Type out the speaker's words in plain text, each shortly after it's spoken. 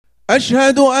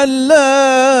أشهد أن لا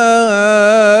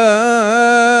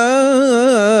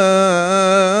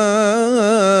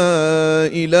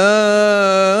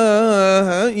إله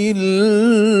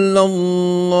إلا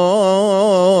الله.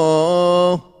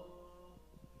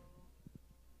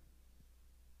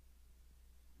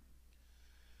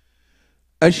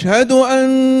 أشهد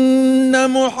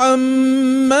أن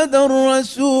محمدًا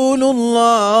رسول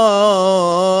الله.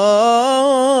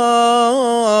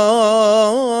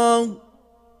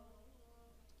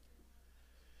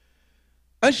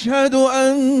 أشهد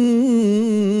أن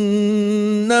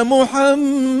محمدًا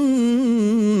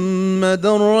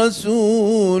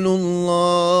رسول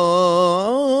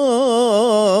الله.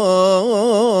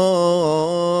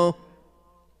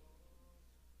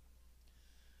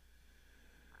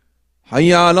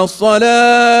 حي على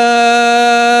الصلاة.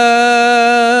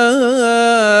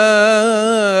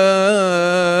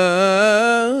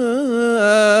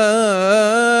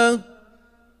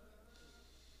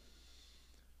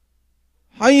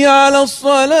 حي على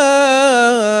الصلاة.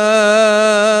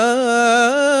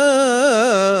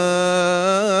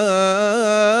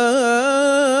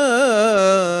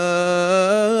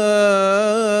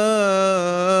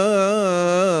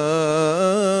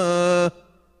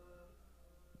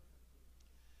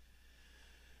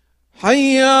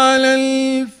 حي على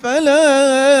الفلاح.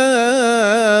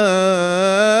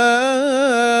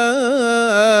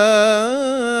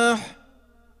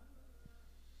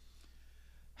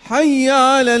 حي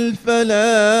على الفلاح.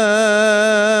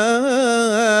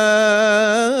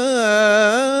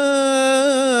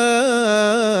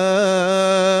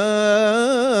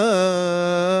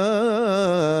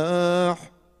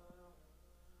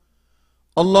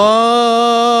 الله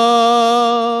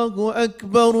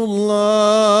أكبر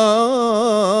الله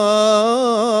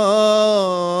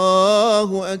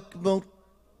أكبر.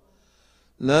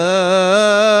 لا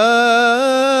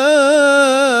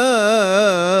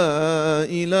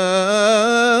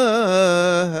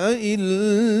إله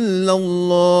إلا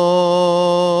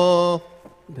الله.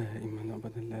 دائما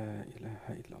أبدا لا إله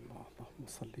إلا الله. اللهم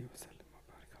صل وسلم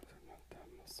وبارك على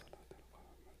سيدنا الصلاة.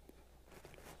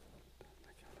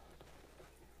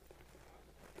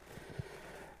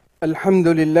 الحمد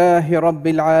لله رب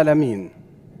العالمين.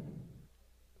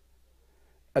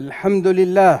 الحمد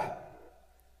لله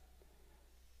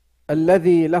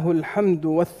الذي له الحمد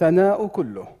والثناء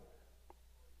كله،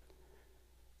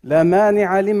 لا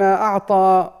مانع لما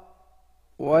أعطى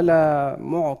ولا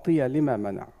معطي لما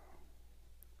منع،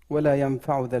 ولا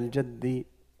ينفع ذا الجد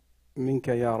منك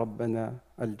يا ربنا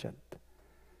الجد.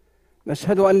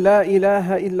 نشهد أن لا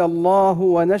إله إلا الله،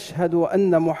 ونشهد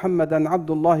أن محمدًا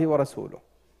عبد الله ورسوله،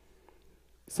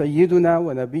 سيدنا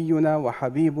ونبينا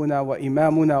وحبيبنا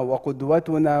وإمامنا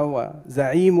وقدوتنا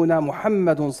وزعيمنا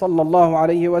محمد صلى الله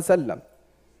عليه وسلم.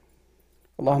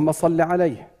 اللهم صل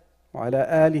عليه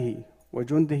وعلى آله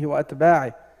وجنده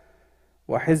وأتباعه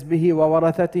وحزبه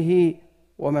وورثته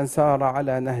ومن سار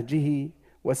على نهجه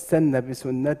واستنى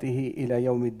بسنته إلى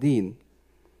يوم الدين.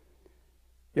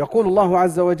 يقول الله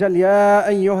عز وجل: يا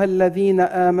أيها الذين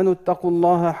آمنوا اتقوا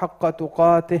الله حق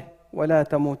تقاته ولا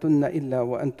تموتن إلا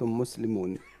وأنتم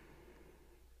مسلمون.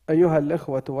 أيها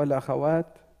الإخوة والأخوات،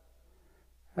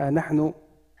 نحن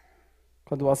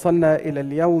قد وصلنا إلى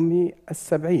اليوم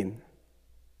 70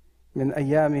 من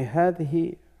أيام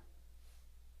هذه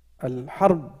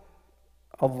الحرب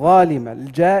الظالمة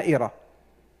الجائرة،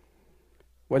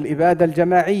 والإبادة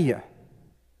الجماعية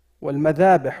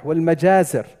والمذابح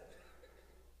والمجازر،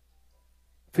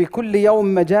 في كل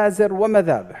يوم مجازر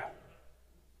ومذابح.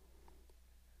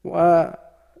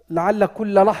 ولعل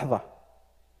كل لحظة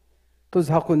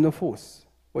تزهق النفوس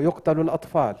ويقتل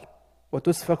الأطفال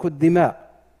وتسفك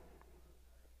الدماء،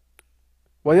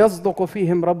 ويصدق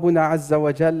فيهم ربنا عز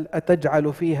وجل: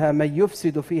 أتجعل فيها من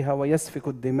يفسد فيها ويسفك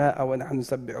الدماء ونحن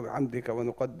نسبح بحمدك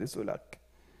ونقدس لك.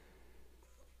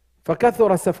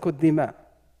 فكثر سفك الدماء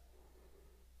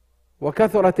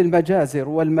وكثرت المجازر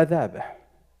والمذابح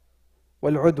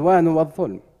والعدوان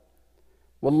والظلم،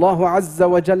 والله عز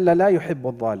وجل لا يحب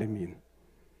الظالمين،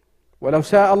 ولو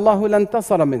شاء الله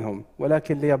لانتصر منهم،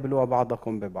 ولكن ليبلو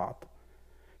بعضكم ببعض.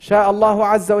 شاء الله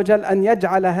عز وجل أن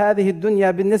يجعل هذه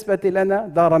الدنيا بالنسبة لنا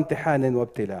دار امتحان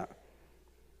وابتلاء.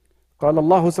 قال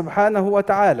الله سبحانه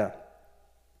وتعالى: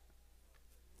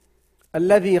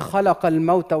 الذي خلق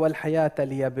الموت والحياة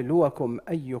ليبلوكم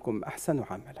أيكم أحسن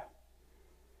عملا.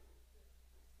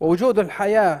 ووجود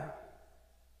الحياة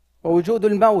ووجود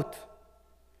الموت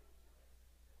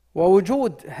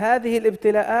ووجود هذه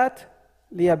الابتلاءات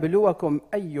ليبلوكم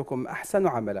أيكم أحسن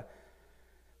عملا.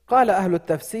 قال أهل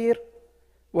التفسير: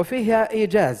 وفيها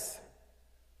إيجاز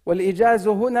والإيجاز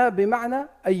هنا بمعنى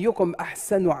أيكم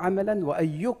أحسن عملا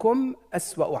وأيكم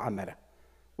أسوأ عملا،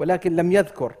 ولكن لم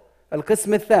يذكر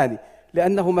القسم الثاني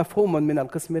لأنه مفهوم من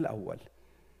القسم الأول.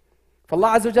 فالله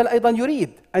عز وجل أيضا يريد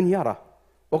أن يرى،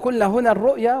 وقلنا هنا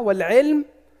الرؤيا والعلم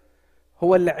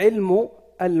هو العلم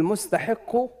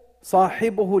المستحق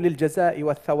صاحبه للجزاء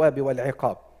والثواب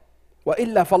والعقاب،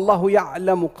 وإلا فالله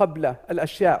يعلم قبل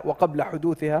الأشياء وقبل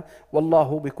حدوثها،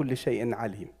 والله بكل شيء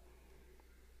عليم.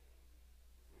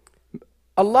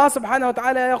 الله سبحانه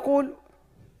وتعالى يقول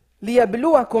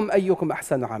ليبلوكم أيكم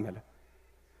أحسن عملا،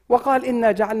 وقال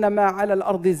إنا جعلنا ما على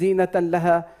الأرض زينة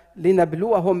لها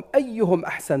لنبلوهم أيهم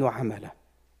أحسن عملا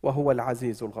وهو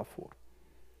العزيز الغفور.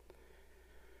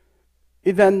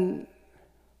 إذن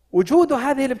وجود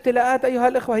هذه الابتلاءات أيها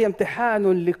الإخوة هي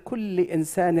امتحان لكل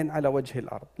إنسان على وجه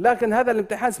الأرض، لكن هذا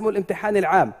الامتحان اسمه الامتحان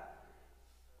العام،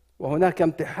 وهناك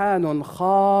امتحان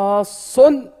خاص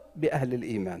بأهل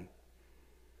الإيمان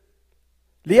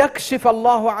ليكشف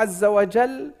الله عز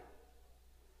وجل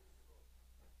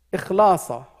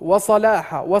إخلاص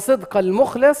وصلاح وصدق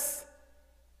المخلص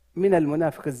من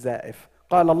المنافق الزائف.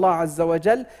 قال الله عز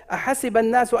وجل أحسب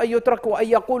الناس أن يتركوا أن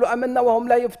يقولوا آمنا وهم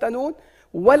لا يفتنون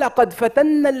ولقد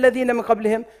فتنا الذين من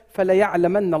قبلهم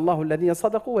فليعلمن الله الذين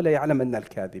صدقوا وليعلمن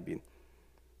الكاذبين.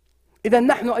 إذن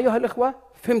نحن أيها الإخوة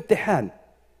في امتحان،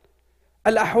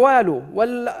 الأحوال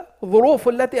والظروف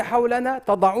التي حولنا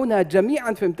تضعنا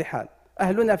جميعا في امتحان.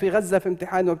 أهلنا في غزة في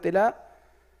امتحان وابتلاء،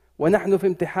 ونحن في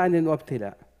امتحان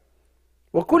وابتلاء،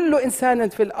 وكل إنسان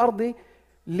في الأرض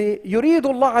يريد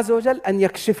الله عز وجل أن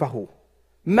يكشفه.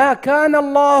 ما كان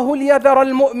الله ليذر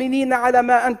المؤمنين على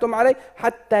ما أنتم عليه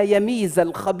حتى يميز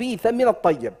الخبيث من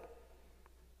الطيب،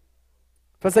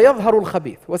 فسيظهر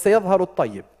الخبيث وسيظهر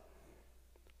الطيب.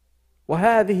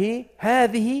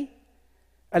 وهذه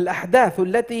الأحداث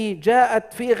التي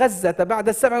جاءت في غزة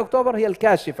بعد 7 أكتوبر هي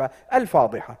الكاشفة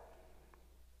الفاضحة.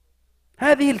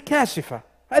 هذه الكاشفة،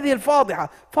 هذه الفاضحة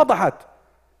فضحت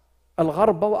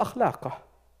الغرب وأخلاقه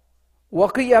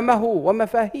وقيمه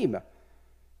ومفاهيمه.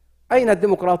 أين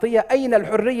الديمقراطية؟ أين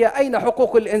الحرية؟ أين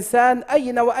حقوق الإنسان؟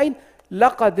 أين وأين؟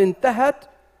 لقد انتهت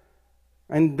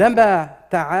عندما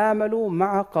تعاملوا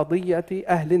مع قضية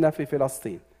أهلنا في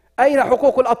فلسطين. أين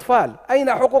حقوق الأطفال؟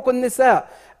 أين حقوق النساء؟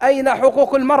 أين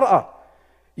حقوق المرأة؟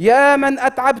 يا من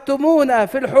أتعبتمونا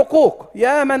في الحقوق،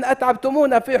 يا من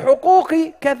أتعبتمونا في حقوق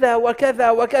كذا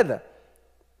وكذا وكذا،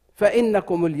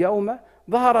 فإنكم اليوم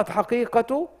ظهرت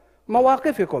حقيقة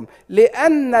مواقفكم،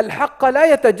 لأن الحق لا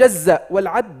يتجزأ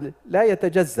والعدل لا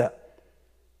يتجزأ.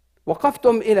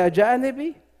 وقفتم إلى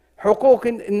جانب حقوق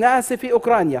الناس في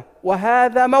أوكرانيا،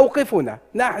 وهذا موقفنا،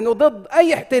 نحن ضد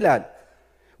أي احتلال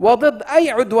وضد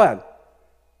أي عدوان،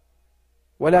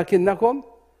 ولكنكم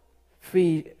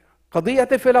في قضية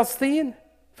فلسطين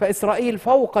فإسرائيل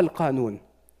فوق القانون،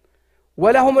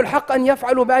 ولهم الحق أن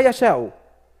يفعلوا ما يشاءوا،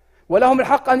 ولهم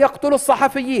الحق أن يقتلوا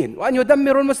الصحفيين وأن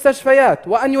يدمروا المستشفيات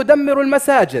وأن يدمروا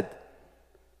المساجد.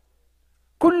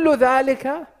 كل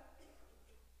ذلك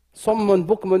صم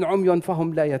بكم عمي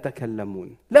فهم لا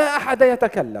يتكلمون. لا أحد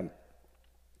يتكلم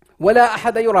ولا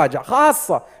أحد يراجع،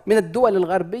 خاصة من الدول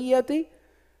الغربية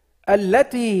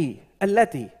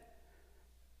التي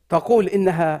تقول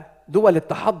إنها دول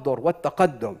التحضر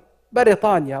والتقدم،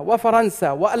 بريطانيا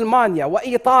وفرنسا وألمانيا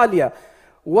وإيطاليا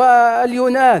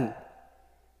واليونان،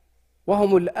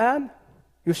 وهم الآن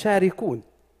يشاركون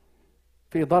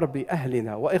في ضرب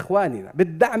أهلنا وإخواننا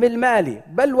بالدعم المالي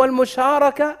بل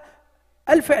والمشاركة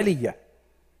الفعلية،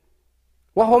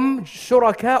 وهم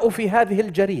شركاء في هذه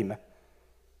الجريمة،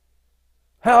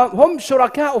 هم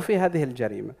شركاء في هذه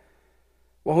الجريمة.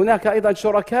 وهناك أيضا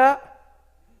شركاء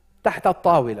تحت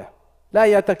الطاولة لا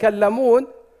يتكلمون،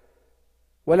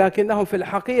 ولكنهم في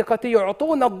الحقيقة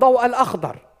يعطون الضوء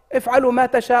الأخضر، افعلوا ما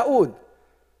تشاءون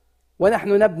ونحن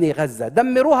نبني غزة،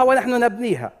 دمروها ونحن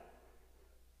نبنيها،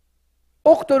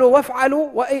 اقتلوا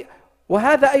وافعلوا.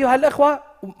 وهذا أيها الأخوة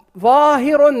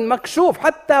ظاهر مكشوف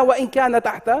حتى وإن كان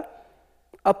تحت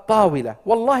الطاولة،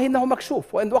 والله إنه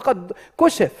مكشوف وقد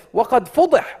كشف وقد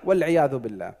فضح والعياذ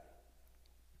بالله.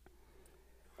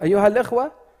 أيها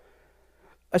الأخوة،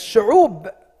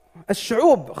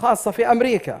 الشعوب خاصة في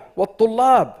أمريكا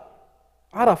والطلاب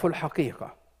عرفوا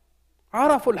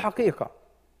الحقيقة،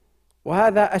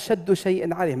 وهذا أشد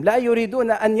شيء عليهم. لا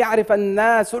يريدون أن يعرف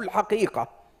الناس الحقيقة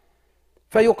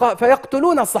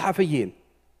فيقتلون الصحفيين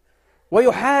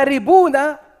ويحاربون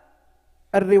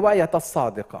الرواية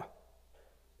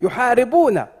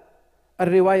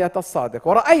الصادقة،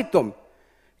 ورأيتم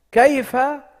كيف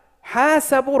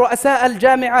حاسبوا رؤساء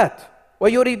الجامعات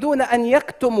ويريدون أن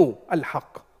يكتموا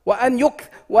الحق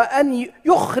وأن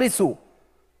يخرسوا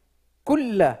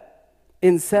كل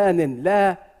إنسان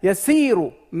لا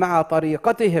يسير مع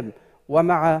طريقتهم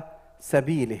ومع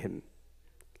سبيلهم.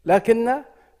 لكن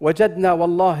وجدنا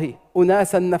والله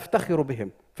أناسا نفتخر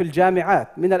بهم في الجامعات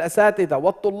من الأساتذة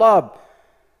والطلاب،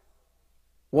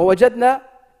 ووجدنا،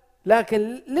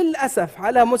 لكن للأسف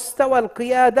على مستوى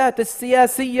القيادات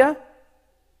السياسية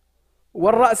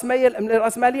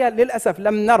والرأسمالية للأسف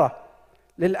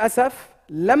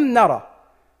لم نرى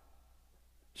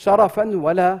شرفا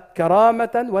ولا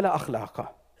كرامة ولا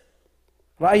أخلاقا.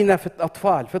 رأينا في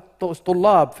الأطفال، في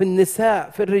الطلاب، في النساء،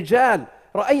 في الرجال،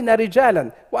 رأينا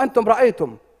رجالا، وأنتم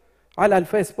رأيتم على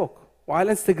الفيسبوك وعلى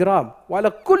الانستغرام وعلى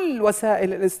كل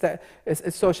وسائل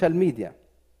السوشيال ميديا.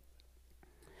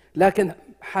 لكن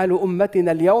حال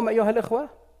أمتنا اليوم أيها الإخوة،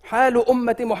 حال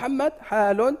أمة محمد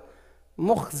حال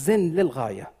مخزن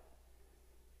للغاية،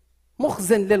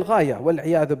 مخزن للغاية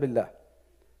والعياذ بالله،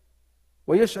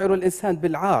 ويشعر الإنسان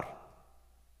بالعار.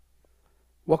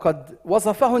 وقد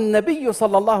وصفه النبي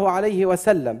صلى الله عليه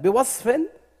وسلم بوصف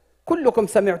كلكم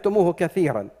سمعتموه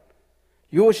كثيرا: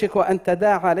 يوشك أن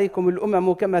تداعى عليكم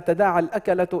الأمم كما تداعى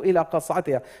الأكلة إلى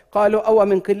قصعتها. قالوا: أو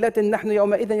من قلة نحن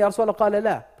يومئذ يا رسول الله؟ قال: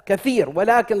 لا، كثير،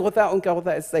 ولكن غثاء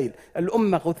كغثاء السيل.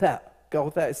 الأمة غثاء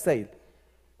كغثاء السيل،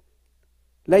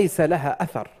 ليس لها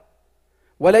أثر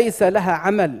وليس لها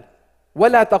عمل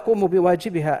ولا تقوم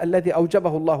بواجبها الذي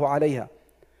أوجبه الله عليها.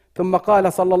 ثم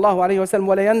قال صلى الله عليه وسلم: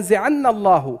 ولينزعن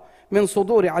الله من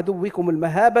صدور عدوكم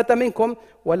المهابة منكم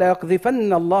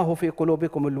وليقذفن الله في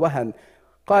قلوبكم الوهن.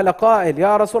 قال قائل: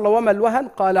 يا رسول الله وما الوهن؟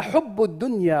 قال: حب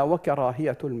الدنيا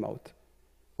وكراهية الموت.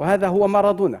 وهذا هو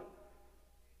مرضنا،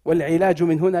 والعلاج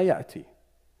من هنا يأتي.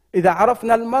 إذا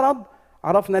عرفنا المرض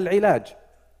عرفنا العلاج.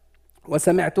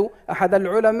 وسمعت أحد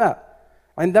العلماء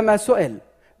عندما سئل: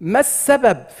 ما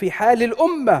السبب في حال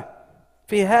الأمة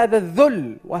في هذا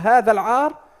الذل وهذا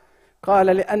العار؟ قال: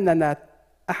 لأننا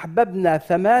أحببنا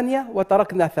 8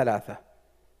 وتركنا 3.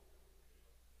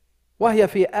 وهي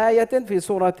في آية في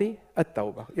سورة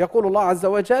التوبة، يقول الله عز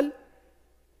وجل: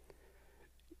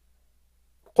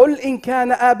 قل إن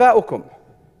كان آباؤكم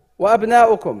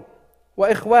وأبناؤكم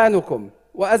وإخوانكم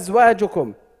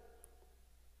وأزواجكم،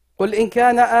 قل إن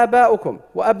كان آباؤكم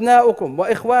وأبناؤكم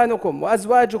وإخوانكم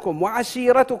وأزواجكم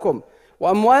وعشيرتكم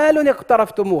وأموال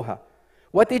اقترفتموها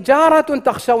وتجارة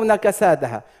تخشون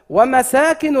كسادها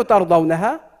ومساكن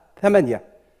ترضونها 8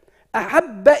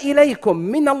 أحب إليكم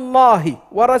من الله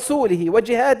ورسوله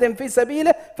وجهاد في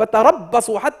سبيله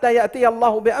فتربصوا حتى يأتي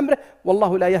الله بأمره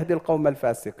والله لا يهدي القوم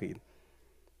الفاسقين.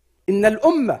 إن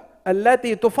الأمة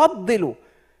التي تفضل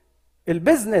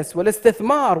البزنس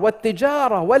والاستثمار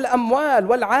والتجارة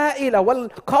والأموال والعائلة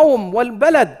والقوم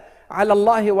والبلد على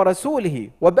الله ورسوله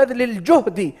وبذل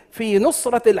الجهد في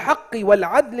نصرة الحق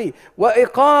والعدل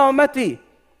وإقامة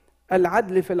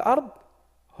العدل في الأرض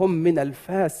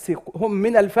هم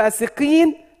من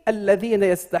الفاسقين الذين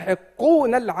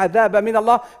يستحقون العذاب من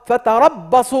الله،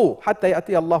 فتربصوا حتى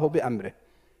يأتي الله بأمره.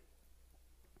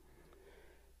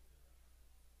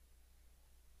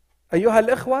 أيها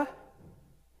الإخوة،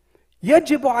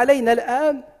 يجب علينا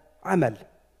الآن عمل.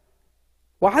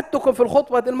 وعدتكم في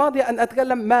الخطبة الماضية أن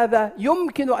أتكلم ماذا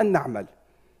يمكن أن نعمل.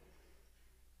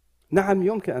 نعم،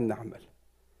 يمكن أن نعمل،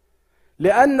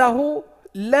 لأنه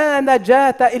لا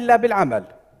نجاة إلا بالعمل،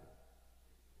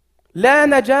 لا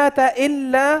نجاة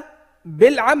إلا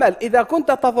بالعمل. إذا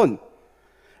كنت تظن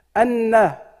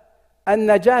أن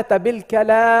النجاة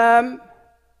بالكلام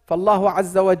فالله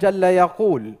عز وجل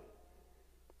يقول: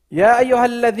 يا أيها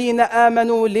الذين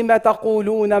آمنوا لم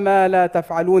تقولون ما لا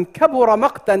تفعلون، كبر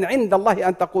مقتا عند الله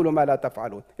أن تقولوا ما لا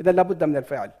تفعلون. إذا لابد من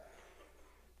الفعل،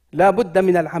 لابد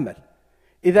من العمل.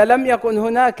 إذا لم يكن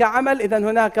هناك عمل إذن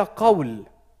هناك قول.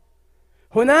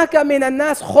 هناك من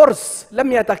الناس خرس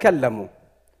لم يتكلموا،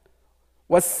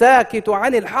 والساكت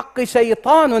عن الحق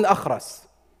شيطان أخرس.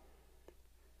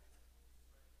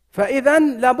 فإذا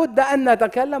لابد أن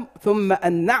نتكلم ثم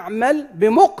أن نعمل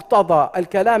بمقتضى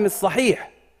الكلام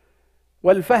الصحيح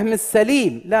والفهم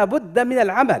السليم. لا بد من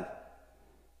العمل.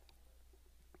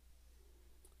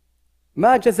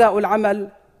 ما جزاء العمل؟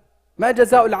 ما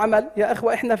جزاء العمل يا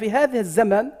أخوة؟ إحنا في هذا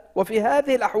الزمن وفي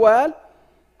هذه الأحوال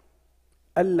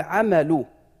العمل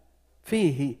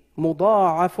فيه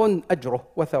مضاعف أجره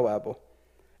وثوابه.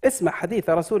 اسمع حديث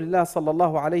رسول الله صلى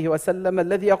الله عليه وسلم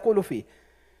الذي يقول فيه: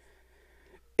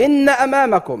 إن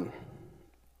أمامكم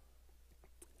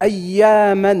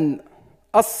أياما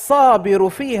الصابر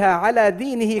فيها على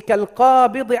دينه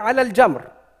كالقابض على الجمر،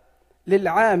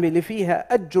 للعامل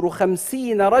فيها أجر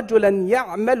 50 رجلا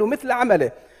يعمل مثل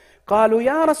عمله. قالوا: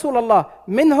 يا رسول الله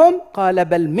منهم؟ قال: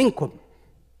 بل منكم.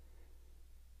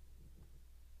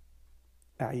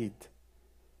 أعيد،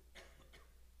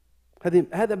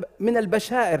 هذا من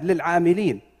البشائر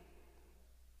للعاملين.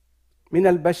 من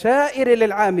البشائر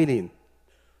للعاملين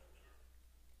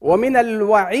ومن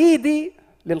الوعيد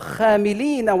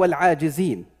للخاملين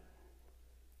والعاجزين.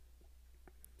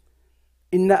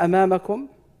 إن أمامكم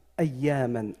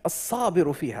أياما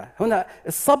الصابر فيها. هنا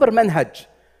الصبر منهج،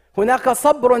 هناك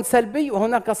صبر سلبي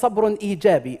وهناك صبر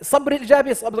إيجابي. صبر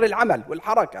إيجابي صبر العمل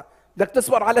والحركة، بدك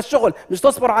تصبر على الشغل، مش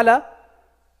تصبر على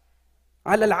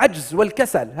العجز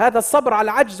والكسل. هذا الصبر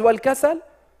على العجز والكسل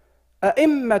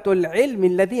أئمة العلم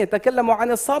الذين تكلموا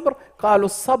عن الصبر قالوا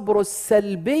الصبر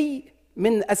السلبي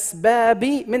من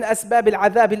أسباب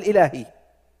العذاب الإلهي.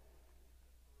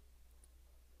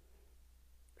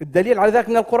 الدليل على ذلك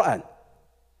من القرآن،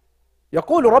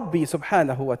 يقول ربي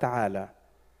سبحانه وتعالى: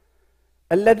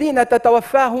 الذين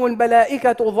تتوفاهم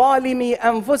الملائكة ظالمي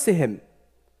أنفسهم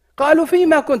قالوا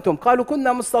فيما كنتم؟ قالوا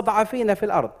كنا مستضعفين في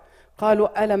الأرض.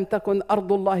 قالوا ألم تكن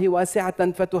أرض الله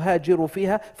واسعة فتهاجروا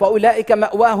فيها فأولئك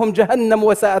مأواهم جهنم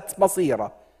وساءت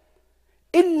مصيرا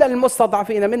إلا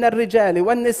المستضعفين من الرجال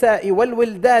والنساء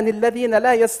والولدان الذين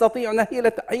لا يستطيعون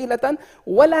حيلة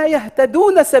ولا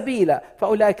يهتدون سبيلا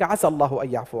فأولئك عسى الله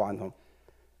أن يعفو عنهم.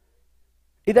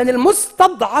 إذن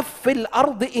المستضعف في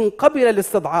الأرض إن قبل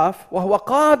الاستضعاف وهو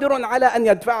قادر على أن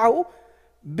يدفعه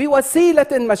بوسيلة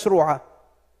مشروعة،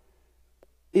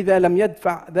 إذا لم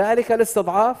يدفع ذلك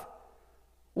الاستضعاف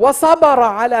وصبر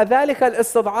على ذلك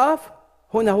الاستضعاف،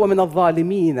 هنا هو من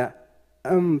الظالمين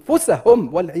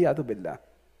أنفسهم والعياذ بالله،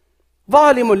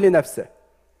 ظالم لنفسه.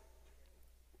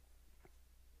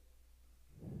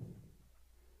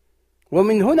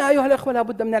 ومن هنا أيها الأخوة لا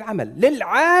بد من العمل.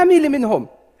 للعامل منهم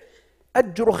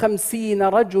أجر 50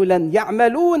 رجلا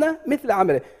يعملون مثل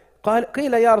عمله.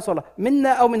 قيل يا رسول الله منا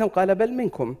أو منهم؟ قال بل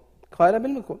منكم. قال بل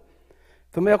منكم.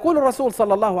 ثم يقول الرسول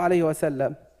صلى الله عليه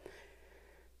وسلم: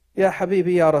 يا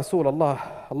حبيبي يا رسول الله،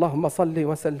 اللهم صل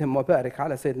وسلم وبارك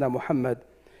على سيدنا محمد.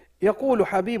 يقول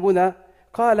حبيبنا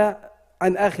قال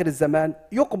عن آخر الزمان: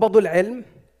 يقبض العلم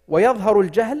ويظهر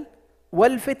الجهل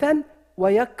والفتن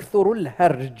ويكثر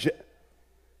الهرج.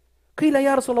 قيل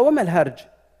يا رسول الله وما الهرج؟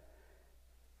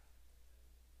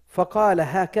 فقال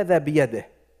هكذا بيده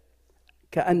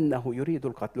كأنه يريد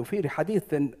القتل. وفي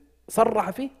حديث صرح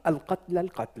فيه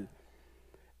القتل،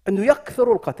 أنه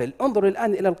يكثر القتل. انظر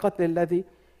الآن إلى القتل الذي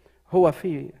هو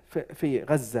في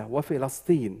غزة وفي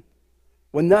فلسطين،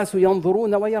 والناس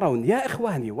ينظرون ويرون. يا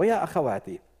إخواني ويا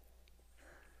أخواتي،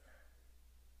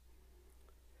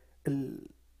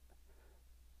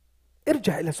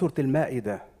 ارجع إلى سورة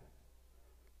المائدة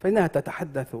فإنها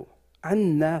تتحدث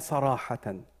عنا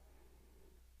صراحة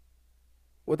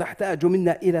وتحتاج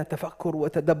منا إلى تفكر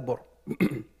وتدبر.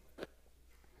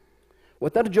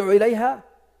 وترجع إليها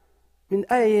من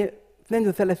آية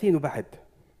 32 وبعد،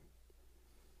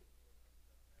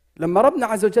 لما ربنا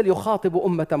عز وجل يخاطب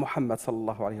أمة محمد صلى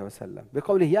الله عليه وسلم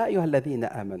بقوله: يا أيها الذين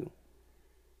آمنوا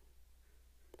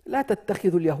لا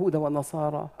تتخذوا اليهود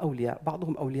والنصارى أولياء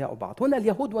بعضهم أولياء بعض. هنا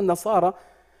اليهود والنصارى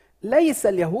ليس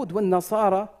اليهود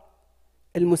والنصارى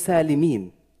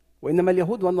المسالمين، وإنما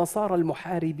اليهود والنصارى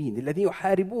المحاربين الذين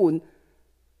يحاربون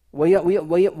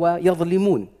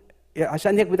ويظلمون.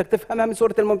 عشان هيك بدك تفهمها من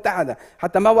سورة الممتحنة،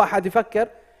 حتى ما واحد يفكر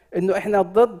إنه إحنا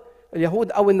ضد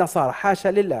اليهود أو النصارى. حاشا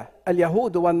لله،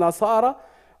 اليهود والنصارى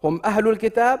هم أهل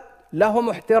الكتاب، لهم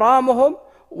احترامهم،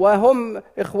 وهم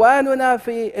إخواننا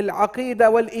في العقيدة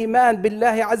والإيمان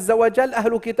بالله عز وجل،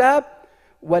 أهل كتاب.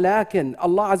 ولكن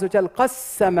الله عز وجل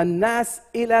قسم الناس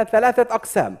إلى 3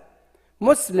 أقسام: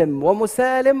 مسلم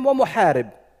ومسالم ومحارب.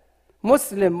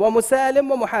 مسلم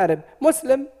ومسالم ومحارب.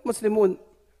 مسلمون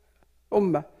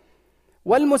أمة،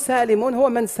 والمسالمون هو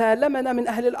من سالمنا من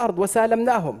أهل الأرض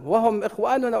وسالمناهم، وهم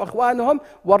إخواننا وإخوانهم.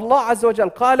 والله عز وجل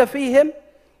قال فيهم: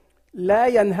 لا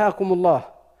ينهاكم الله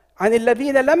عن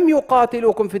الذين لم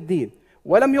يقاتلوكم في الدين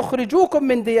ولم يخرجوكم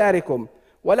من دياركم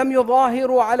ولم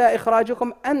يظاهروا على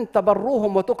إخراجكم أن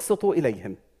تبروهم وتقسطوا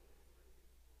إليهم.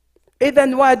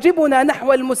 إذن واجبنا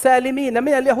نحو المسالمين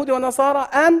من اليهود والنصارى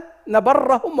أن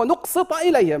نبرهم ونقسط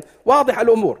إليهم. واضح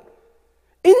الأمور.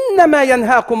 إنما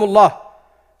ينهاكم الله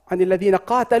عن الذين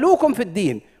قاتلوكم في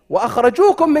الدين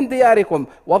وأخرجوكم من دياركم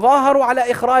وظاهروا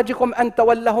على إخراجكم أن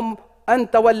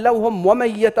تولوهم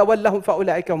ومن يتولهم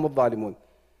فأولئك هم الظالمون.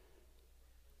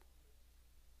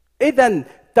 إذن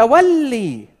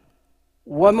تولي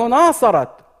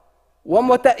ومناصرة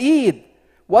وتأييد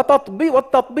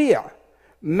والتطبيع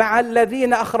مع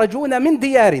الذين أخرجونا من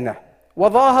ديارنا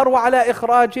وظاهروا على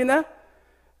إخراجنا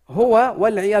هو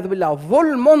والعياذ بالله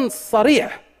ظلم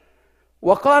صريح.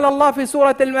 وقال الله في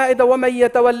سورة المائدة: ومن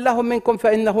يتولهم منكم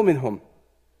فإنه منهم.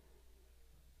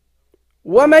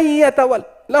 ومن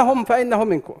يتولهم فإنه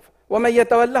منكم، ومن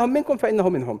يتولهم منكم فإنه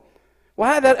منهم.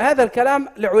 وهذا الكلام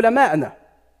لعلمائنا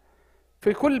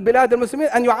في كل بلاد المسلمين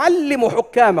أن يعلموا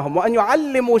حكامهم وأن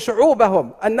يعلموا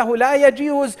شعوبهم أنه لا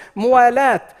يجوز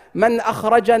موالاة من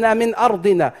أخرجنا من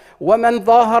أرضنا ومن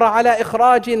ظاهر على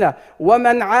إخراجنا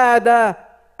ومن عاد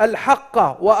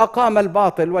الحق وأقام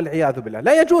الباطل والعياذ بالله،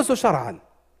 لا يجوز شرعا.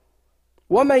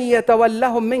 ومن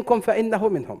يتولهم منكم فإنه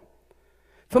منهم.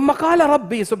 ثم قال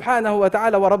ربي سبحانه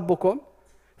وتعالى: وربكم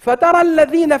فترى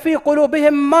الذين في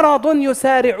قلوبهم مرض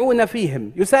يسارعون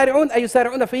فيهم. يسارعون أي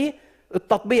يسارعون في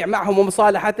التطبيع معهم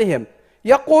ومصالحتهم.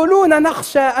 يقولون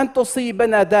نخشى أن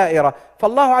تصيبنا دائرة.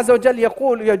 فالله عز وجل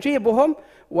يقول يجيبهم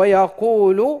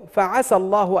ويقول: فعسى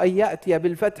الله أن يأتي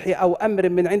بالفتح أو أمر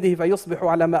من عنده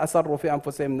فيصبحوا على ما أسروا في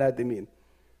أنفسهم نادمين.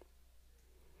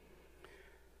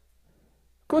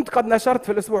 كنت قد نشرت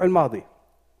في الأسبوع الماضي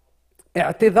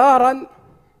اعتذارا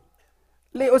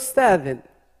لأستاذ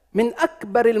من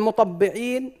أكبر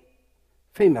المطبعين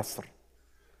في مصر،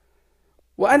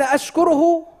 وأنا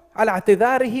أشكره على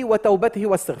اعتذاره وتوبته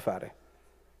واستغفاره،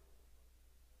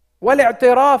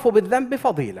 والاعتراف بالذنب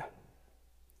فضيلة،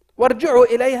 وارجعوا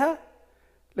إليها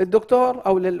للدكتور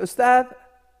أو للأستاذ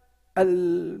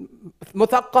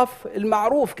المثقف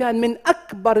المعروف، كان من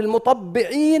أكبر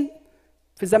المطبعين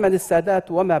في زمن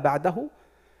السادات وما بعده،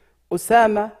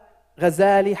 أسامة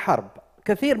غزالي حرب.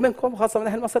 كثير منكم خاصة من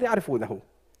أهل مصر يعرفونه.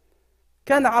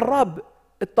 كان عراب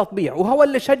التطبيع، وهو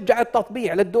اللي شجع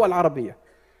التطبيع للدول العربية.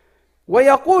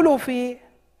 ويقول في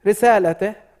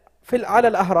رسالته على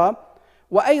الأهرام،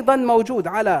 وأيضا موجود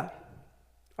على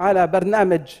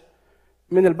برنامج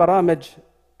من البرامج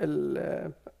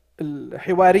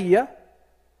الحوارية،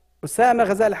 أسامة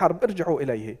غزالي حرب، ارجعوا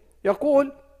إليه.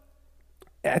 يقول: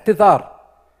 اعتذار،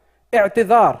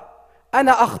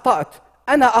 أنا أخطأت،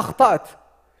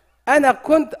 أنا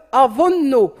كنت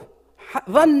أظن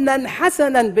ظنا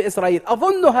حسنا بإسرائيل،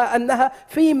 أظنها أنها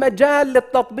في مجال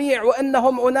للتطبيع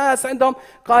وأنهم أناس عندهم.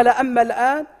 قال: أما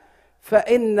الآن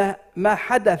فإن ما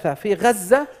حدث في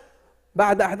غزة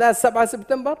بعد أحداث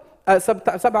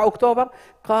 7 أكتوبر،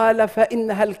 قال: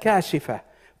 فإنها الكاشفة،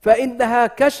 فإنها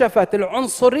كشفت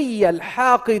العنصرية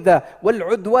الحاقدة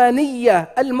والعدوانية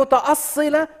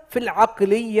المتأصلة في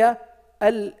العقلية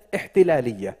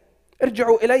الاحتلالية.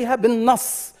 ارجعوا إليها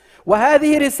بالنص.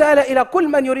 وهذه رسالة إلى كل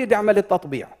من يريد يعمل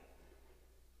التطبيع،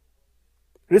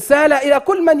 رسالة إلى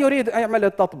كل من يريد أن يعمل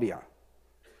التطبيع،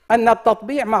 أن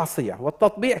التطبيع معصية،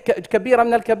 والتطبيع كبيرة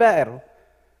من الكبائر.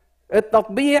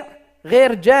 التطبيع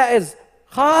غير جائز،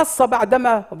 خاصة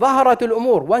بعدما ظهرت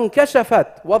الأمور وانكشفت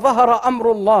وظهر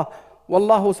أمر الله،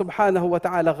 والله سبحانه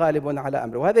وتعالى غالب على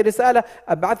أمره. وهذه رسالة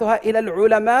أبعثها إلى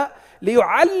العلماء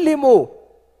ليعلموا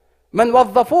من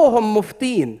وظفوهم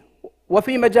مفتين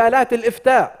وفي مجالات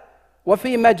الإفتاء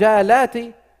وفي مجالات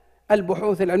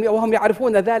البحوث العلمية، وهم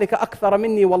يعرفون ذلك أكثر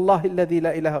مني والله الذي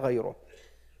لا إله غيره.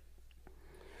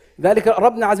 ذلك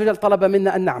ربنا عز وجل طلب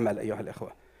منا أن نعمل. أيها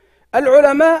الإخوة،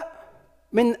 العلماء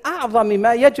من أعظم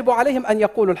ما يجب عليهم أن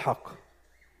يقولوا الحق.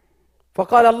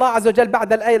 فقال الله عز وجل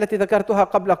بعد الآية التي ذكرتها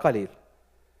قبل قليل: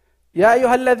 يا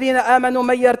أيها الذين آمنوا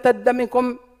من يرتد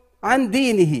منكم عن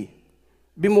دينه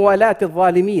بموالاة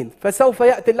الظالمين فسوف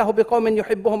يأتي الله بقوم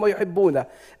يحبهم ويحبونه،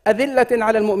 أذلة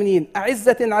على المؤمنين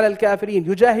أعزة على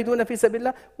الكافرين يجاهدون في سبيل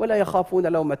الله ولا يخافون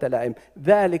لومة لائم،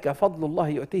 ذلك فضل الله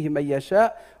يؤتيه من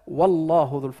يشاء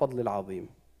والله ذو الفضل العظيم.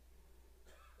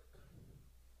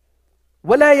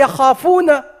 ولا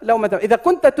يخافون لومة لائم. إذا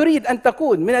كنت تريد أن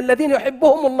تكون من الذين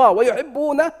يحبهم الله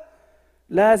ويحبونه،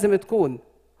 لازم تكون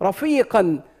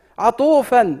رفيقا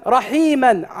عطوفا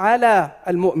رحيما على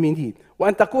المؤمنين،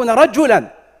 وأن تكون رجلا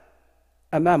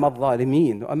أمام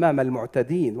الظالمين وأمام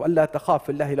المعتدين، وأن لا تخاف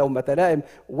في الله لومة لائم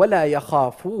ولا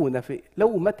يخافون في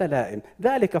لومة لائم،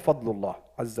 ذلك فضل الله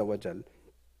عز وجل.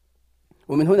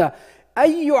 ومن هنا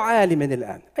أي عالم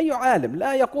الآن، أي عالم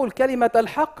لا يقول كلمة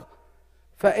الحق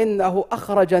فإنه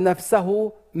أخرج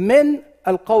نفسه من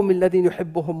القوم الذين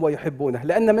يحبهم ويحبونه،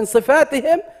 لأن من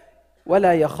صفاتهم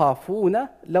ولا يخافون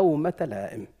لومة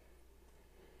لائم.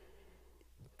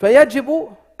 فيجب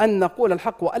أن نقول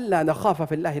الحق وألا نخاف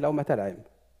في الله لومة لائم.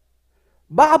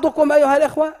 بعضكم أيها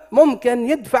الإخوة ممكن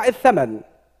يدفع الثمن.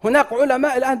 هناك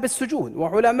علماء الآن بالسجون،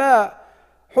 وعلماء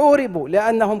حوربوا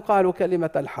لأنهم قالوا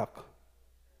كلمة الحق،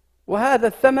 وهذا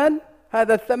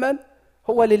الثمن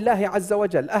هو لله عز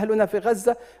وجل. أهلنا في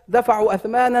غزة دفعوا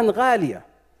أثمانا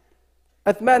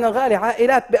غالية،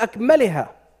 عائلات بأكملها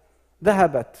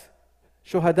ذهبت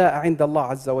شهداء عند الله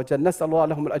عز وجل، نسأل الله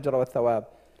لهم الأجر والثواب.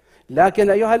 لكن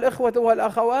أيها الإخوة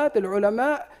والأخوات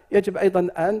العلماء يجب أيضا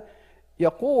أن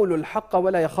يقولوا الحق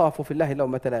ولا يخافوا في الله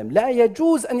لومة لائم، لا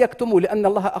يجوز أن يكتموا لأن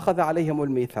الله أخذ عليهم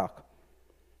الميثاق.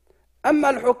 أما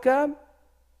الحكام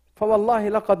فوالله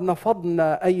لقد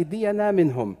نفضنا أيدينا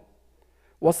منهم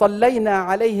وصلينا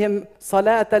عليهم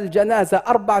صلاة الجنازة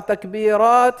 4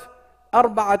 تكبيرات،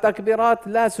 4 تكبيرات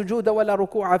لا سجود ولا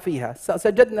ركوع فيها.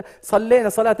 سجدنا، صلينا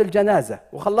صلاة الجنازة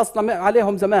وخلصنا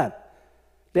عليهم زمان،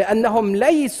 لأنهم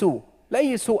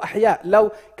ليسوا أحياء.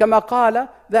 لو كما قال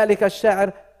ذلك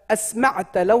الشاعر: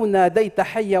 أسمعت لو ناديت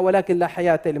حيا ولكن لا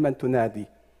حياة لمن تنادي.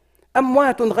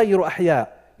 أموات غير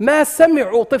أحياء، ما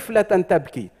سمعوا طفلة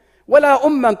تبكي ولا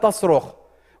أما تصرخ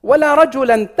ولا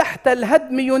رجلا تحت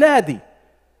الهدم ينادي،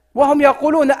 وهم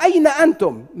يقولون أين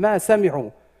أنتم؟ ما سمعوا.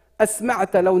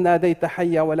 أسمعت لو ناديت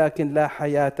حيا ولكن لا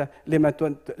حياة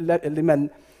لمن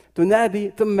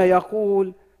تنادي. ثم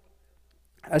يقول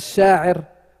الشاعر: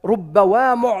 رب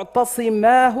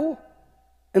ومعتصماه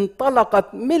انطلقت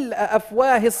ملء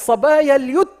أفواه الصبايا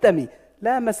اليتم،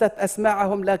 لامست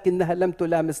أسماعهم لكنها لم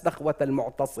تلامس نخوة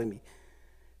المعتصم.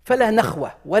 فلا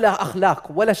نخوة ولا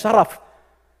أخلاق ولا شرف،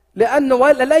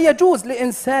 لأنه لا يجوز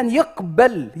لإنسان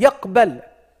يقبل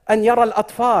أن يرى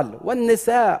الأطفال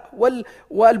والنساء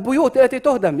والبيوت التي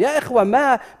تهدم. يا إخوة،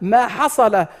 ما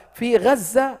حصل في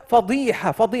غزة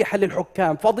فضيحة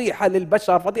للحكام، فضيحة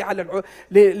للبشر، فضيحة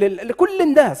لكل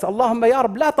الناس. اللهم يا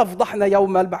رب لا تفضحنا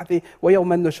يوم البعث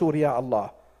ويوم النشور يا الله.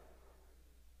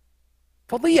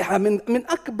 فضيحة من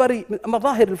أكبر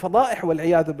مظاهر الفضائح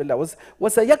والعياذ بالله.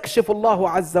 وسيكشف الله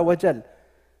عز وجل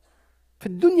في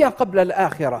الدنيا قبل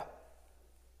الآخرة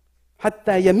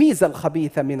حتى يميز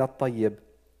الخبيث من الطيب.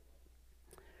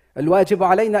 الواجب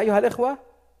علينا أيها الإخوة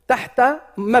تحت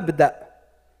مبدأ: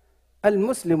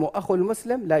 المسلم أخو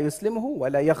المسلم، لا يسلمه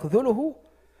ولا يخذله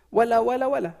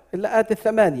ولا إلا آت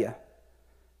 8،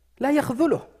 لا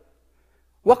يخذله.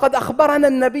 وقد أخبرنا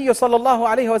النبي صلى الله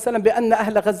عليه وسلم بأن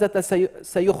أهل غزة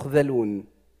سيخذلون،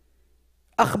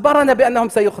 أخبرنا بأنهم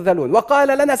سيخذلون،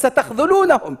 وقال لنا: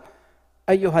 ستخذلونهم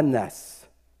أيها الناس.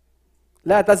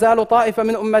 لا تزال طائفة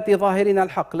من أمتي ظاهرين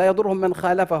الحق، لا يضرهم من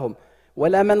خالفهم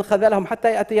ولا من خذلهم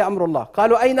حتى يأتي أمر الله.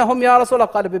 قالوا: أين هم يا رسول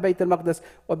الله؟ قال: ببيت المقدس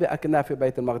وبأكناف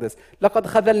بيت المقدس. لقد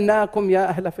خذلناكم يا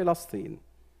أهل فلسطين،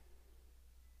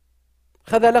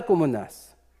 خذلكم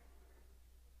الناس.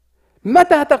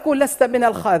 متى تكون لست من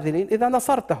الخاذلين؟ إذا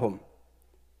نصرتهم.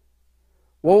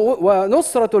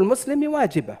 ونصرة المسلم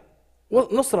واجبة،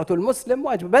 نصرة المسلم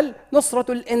واجبة، بل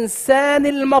نصرة الإنسان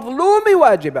المظلوم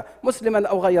واجبة، مسلما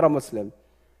أو غير مسلم.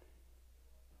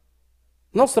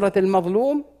 نصرة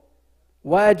المظلوم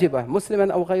واجبة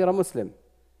مسلما أو غير مسلم،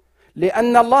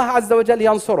 لأن الله عز وجل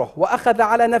ينصره، وأخذ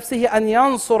على نفسه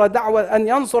أن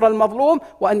ينصر المظلوم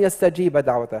وأن يستجيب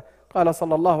دعوته. قال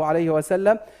صلى الله عليه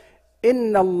وسلم: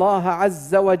 إن الله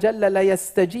عز وجل لا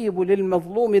يستجيب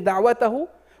للمظلوم دعوته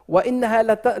وإنها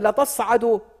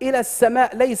لتصعد إلى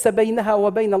السماء ليس بينها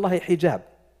وبين الله حجاب.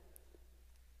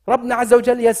 ربنا عز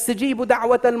وجل يستجيب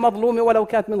دعوة المظلوم ولو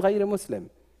كانت من غير مسلم.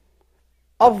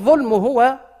 الظلم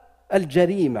هو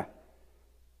الجريمة،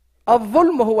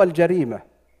 الظلم هو الجريمة.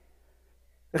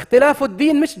 اختلاف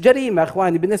الدين مش جريمة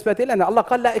أخواني بالنسبة لنا. الله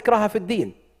قال: لا إكراه في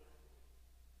الدين،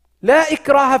 لا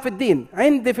إكراه في الدين.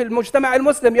 عندي في المجتمع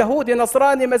المسلم يهودي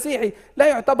نصراني مسيحي لا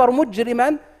يعتبر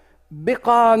مجرما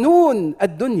بقانون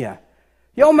الدنيا.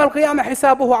 يوم القيامة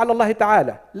حسابه على الله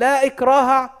تعالى. لا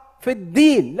إكراه في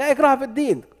الدين، لا إكراه في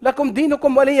الدين، لكم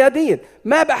دينكم ولي دين.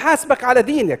 ما بحاسبك على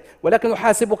دينك ولكن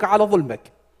أحاسبك على ظلمك.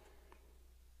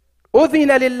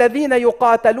 أذن للذين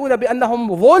يقاتلون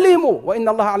بأنهم ظلموا وإن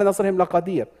الله على نصرهم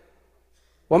لقدير.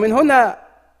 ومن هنا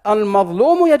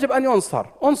المظلوم يجب أن ينصر.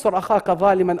 انصر أخاك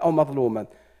ظالما أو مظلوما.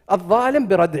 الظالم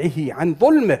بردعه عن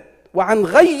ظلمه وعن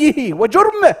غيه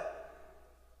وجرمه.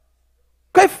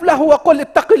 قف له وقل: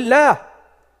 اتق الله.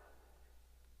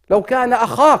 لو كان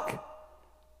أخاك،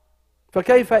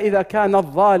 فكيف إذا كان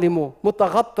الظالم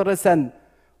متغطرسا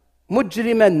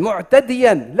مجرما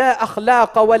معتديا، لا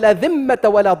أخلاق ولا ذمة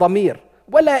ولا ضمير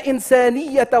ولا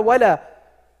إنسانية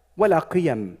ولا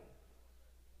قيم؟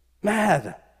 ما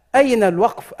هذا؟ أين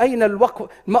الوقف؟ أين الوقف؟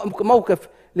 موقف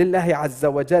لله عز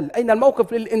وجل؟ أين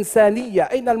الموقف للإنسانية؟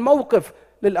 أين الموقف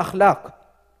للأخلاق؟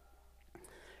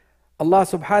 الله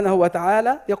سبحانه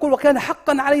وتعالى يقول: وكان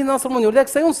حقا علينا نصر المؤمنين. ولذلك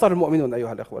سينصر المؤمنون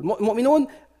أيها الأخوة. المؤمنون،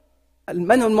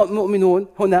 من هم المؤمنون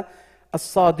هنا؟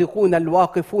 الصادقون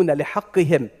الواقفون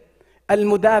لحقهم،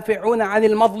 المدافعون عن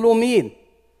المظلومين.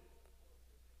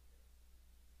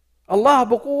 الله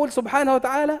بيقول سبحانه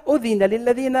وتعالى: أذن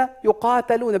للذين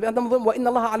يقاتلون بأنهم ظلموا وإن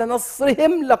الله على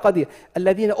نصرهم لقدير،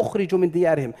 الذين أخرجوا من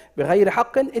ديارهم بغير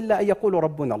حق إلا أن يقولوا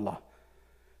ربنا الله،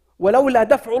 ولولا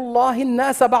دفع الله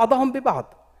الناس بعضهم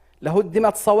ببعض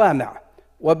لهدمت صوامع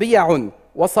وبيع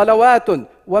وصلوات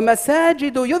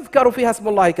ومساجد يذكر فيها اسم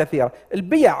الله كثيرا.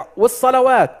 البيع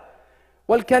والصلوات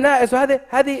والكنائس،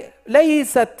 هذه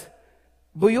ليست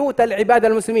بيوت العبادة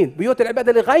المسلمين، بيوت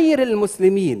العبادة لغير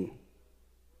المسلمين.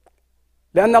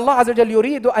 لأن الله عز وجل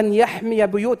يريد أن يحمي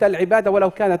بيوت العبادة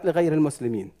ولو كانت لغير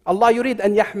المسلمين. الله يريد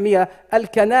أن يحمي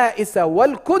الكنائس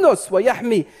والكنس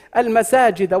ويحمي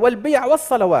المساجد والبيع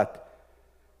والصلوات.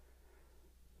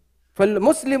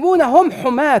 فالمسلمون هم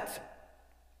حماة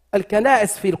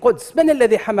الكنائس في القدس. من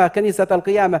الذي حمى كنيسة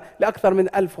القيامة لأكثر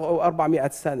من 1400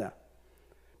 سنة؟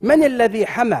 من الذي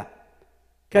حمى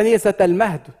كنيسة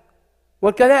المهد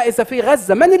والكنائس في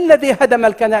غزة؟ من الذي هدم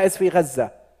الكنائس في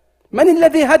غزة؟ من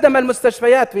الذي هدم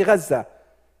المستشفيات في غزة؟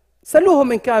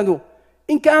 سألوهم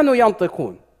إن كانوا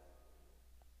ينطقون.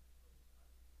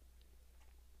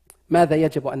 ماذا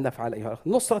يجب أن نفعل أيها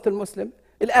الأخوة؟ نصرة المسلم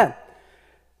الآن.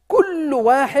 كل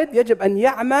واحد يجب أن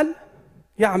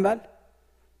يعمل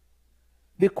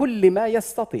بكل ما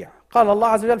يستطيع. قال الله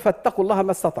عز وجل: فاتقوا الله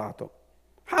ما استطعتم.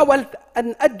 حاولت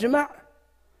أن أجمع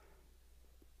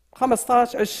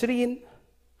 15 20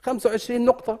 25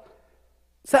 نقطة،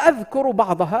 سأذكر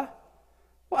بعضها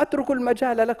وأترك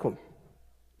المجال لكم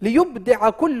ليبدع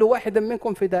كل واحد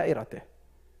منكم في دائرته،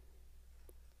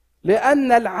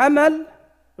 لأن العمل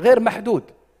غير محدود.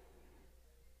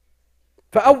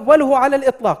 فأوله على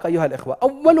الإطلاق أيها الإخوة،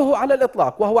 أوله على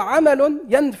الإطلاق، وهو عمل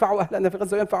ينفع أهلنا في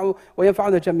غزة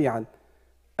وينفعنا جميعا: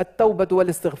 التوبة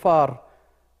والاستغفار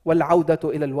والعودة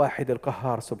إلى الواحد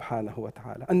القهار سبحانه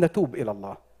وتعالى. أن نتوب إلى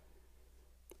الله،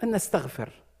 أن نستغفر،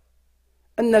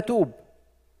 أن نتوب،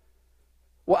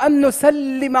 وأن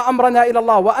نسلم أمرنا إلى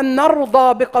الله، وأن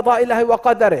نرضى بقضاء الله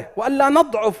وقدره، وأن لا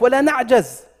نضعف ولا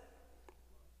نعجز.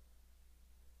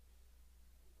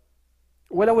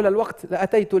 ولولا الوقت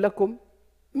لأتيت لكم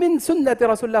من سنة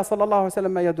رسول الله صلى الله عليه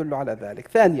وسلم ما يدل على ذلك.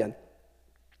 ثانيا،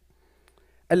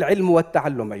 العلم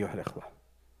والتعلم أيها الإخوة.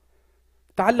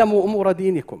 تعلموا أمور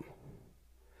دينكم،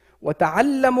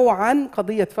 وتعلموا عن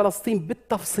قضية فلسطين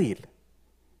بالتفصيل.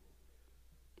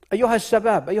 أيها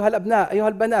الشباب، أيها الأبناء، أيها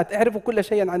البنات، اعرفوا كل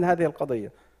شيء عن هذه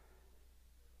القضية.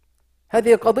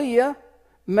 هذه القضية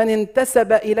من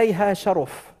انتسب إليها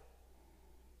شرف،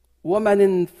 ومن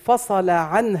انفصل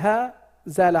عنها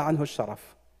زال عنه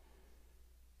الشرف.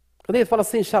 قضية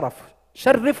فلسطين شرف.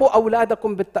 شرفوا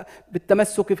أولادكم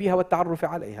بالتمسك فيها والتعرف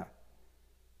عليها.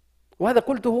 وهذا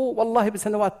قلته والله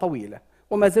بسنوات طويلة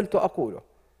وما زلت أقوله.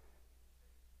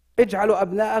 اجعلوا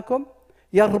أبناءكم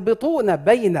يربطون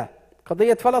بين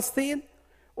قضية فلسطين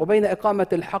وبين إقامة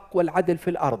الحق والعدل في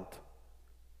الأرض.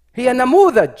 هي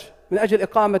نموذج من أجل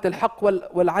إقامة الحق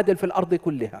والعدل في الأرض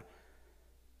كلها.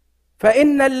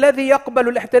 فإن الذي يقبل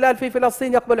الاحتلال في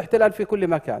فلسطين يقبل الاحتلال في كل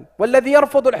مكان، والذي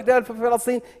يرفض الاحتلال في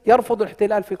فلسطين يرفض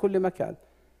الاحتلال في كل مكان.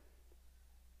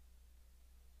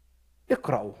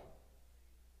 اقرأوا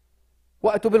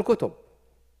وأتوا بالكتب،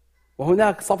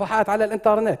 وهناك صفحات على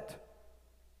الإنترنت،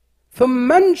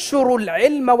 ثم انشروا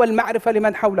العلم والمعرفة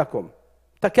لمن حولكم.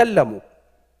 تكلموا،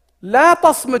 لا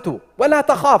تصمتوا ولا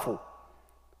تخافوا.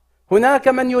 هناك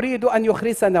من يريد أن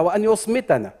يخرسنا وأن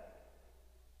يصمتنا،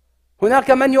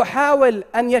 هناك من يحاول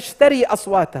أن يشتري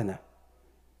أصواتنا،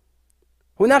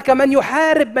 هناك من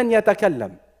يحارب من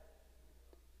يتكلم.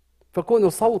 فكونوا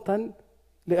صوتا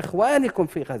لإخوانكم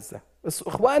في غزة،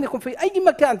 إخوانكم في أي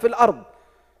مكان في الأرض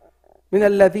من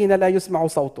الذين لا يسمع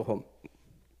صوتهم.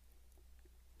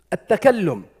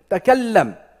 التكلم،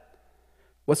 تكلم،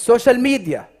 والسوشيال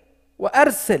ميديا،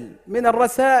 وأرسل من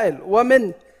الرسائل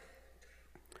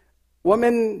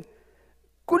ومن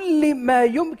كل ما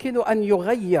يمكن أن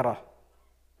يغير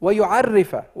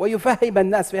ويعرف ويفهم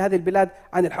الناس في هذه البلاد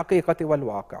عن الحقيقة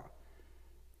والواقع.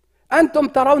 أنتم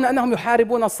ترون أنهم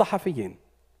يحاربون الصحفيين.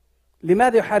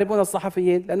 لماذا يحاربون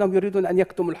الصحفيين؟ لأنهم يريدون أن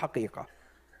يكتموا الحقيقة،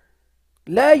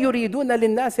 لا يريدون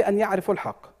للناس أن يعرفوا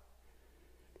الحق.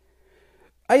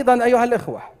 أيضا أيها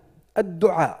الإخوة،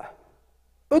 الدعاء.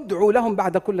 ادعوا لهم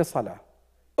بعد كل صلاة،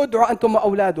 ادعوا أنتم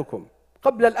وأولادكم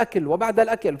قبل الأكل وبعد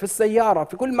الأكل، في السيارة،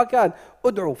 في كل مكان.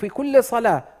 ادعوا في كل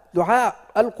صلاة دعاء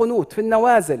القنوت في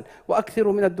النوازل،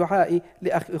 وأكثروا من الدعاء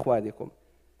لإخوانكم.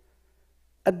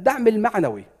 الدعم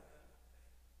المعنوي،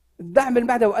 الدعم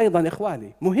المعنوي أيضا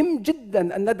إخواني مهم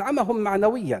جدا أن ندعمهم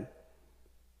معنويا،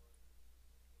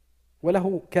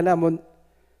 وله كلام.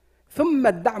 ثم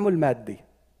الدعم المادي.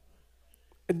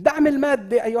 الدعم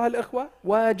المادي أيها الإخوة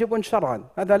واجب شرعا،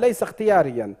 هذا ليس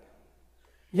اختياريا،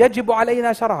 يجب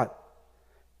علينا شرعا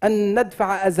أن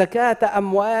ندفع زكاة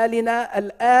أموالنا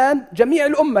الآن جميع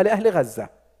الأمة لأهل غزة،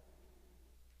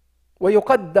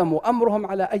 ويقدم أمرهم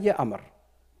على أي أمر،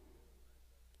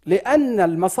 لأن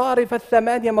المصارف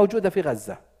الثمانية موجودة في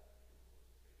غزة.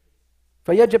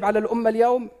 فيجب على الأمة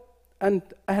اليوم أن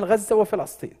أهل غزة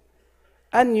وفلسطين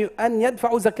أن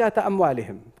يدفعوا زكاة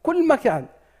أموالهم كل مكان،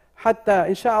 حتى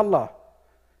إن شاء الله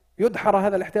يدحر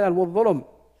هذا الاحتلال والظلم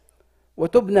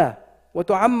وتبنى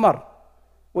وتعمر،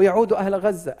 ويعود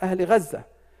أهل غزة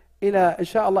إلى إن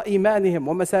شاء الله إيمانهم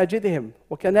ومساجدهم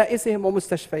وكنائسهم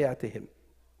ومستشفياتهم.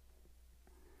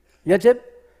 يجب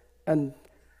أن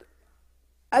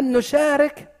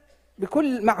نشارك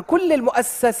مع كل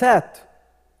المؤسسات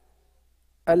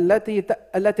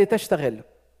التي تشتغل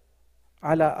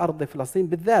على أرض فلسطين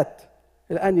بالذات.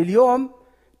 اليوم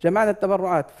جمعنا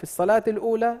التبرعات في الصلاة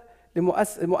الأولى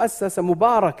لمؤسسة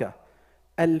مباركة،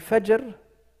 الفجر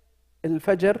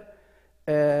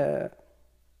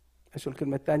ايش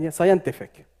الكلمة الثانية؟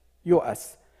 ساينتفك US،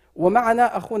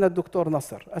 ومعنا أخونا الدكتور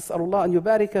ننصر، أسأل الله أن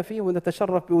يبارك فيه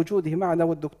ونتشرف بوجوده معنا،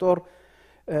 والدكتور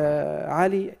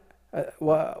علي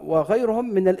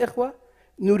وغيرهم من الإخوة.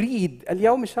 نريد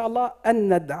اليوم إن شاء الله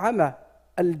أن ندعم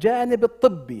الجانب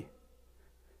الطبي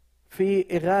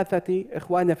في إغاثة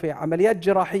إخواننا في عمليات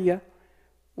جراحية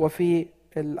وفي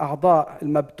الأعضاء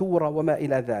المبتورة وما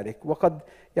إلى ذلك، وقد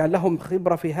يعني لهم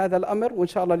خبرة في هذا الأمر، وإن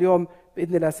شاء الله اليوم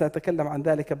بإذن الله سنتكلم عن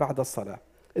ذلك بعد الصلاة.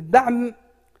 الدعم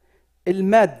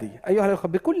المادي أيها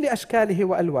الأخوة بكل أشكاله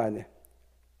وألوانه،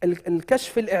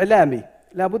 الكشف الإعلامي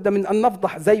لا بد من أن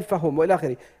نفضح زيفهم وإلى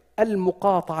آخره.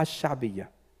 المقاطعة الشعبية،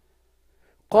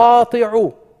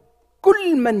 قاطعوا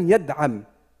كل من يدعم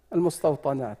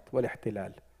المستوطنات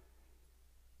والاحتلال.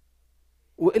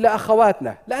 وإلى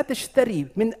أخواتنا، لا تشتري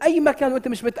من أي مكان وأنت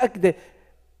مش متأكدة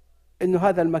أنه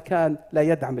هذا المكان لا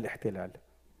يدعم الاحتلال،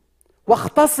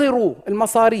 واختصروا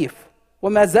المصاريف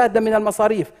وما زاد من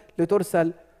المصاريف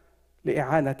لترسل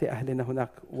لإعانة أهلنا هناك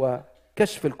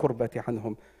وكشف الكربة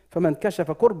عنهم. فمن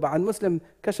كشف كربة عن مسلم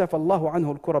كشف الله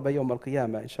عنه الكرب يوم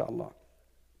القيامة إن شاء الله.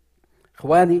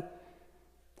 إخواني،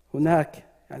 هناك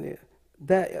يعني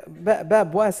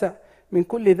باب واسع من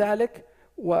كل ذلك،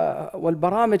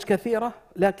 والبرامج كثيرة،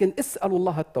 لكن اسألوا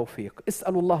الله التوفيق،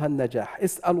 اسألوا الله النجاح،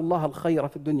 اسألوا الله الخير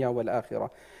في الدنيا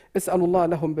والآخرة، اسألوا الله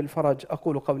لهم بالفرج.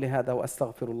 أقول قولي هذا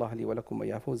وأستغفر الله لي ولكم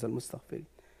ويا فوز المستغفرين.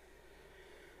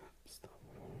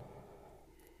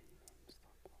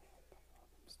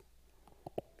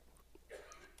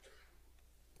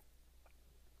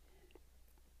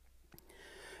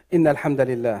 إن الحمد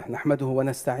لله نحمده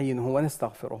ونستعينه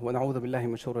ونستغفره ونعوذ بالله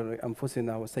من شرور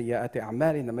أنفسنا وسيئات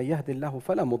أعمالنا، من يهد الله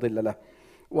فلا مضل له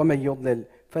ومن يضلل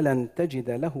فلن تجد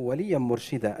له وليا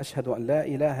مرشدا. أشهد أن لا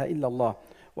إله إلا الله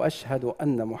وأشهد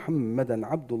أن محمدا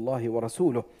عبد الله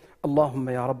ورسوله. اللهم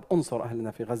يا رب انصر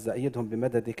أهلنا في غزة، أيدهم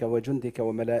بمددك وجندك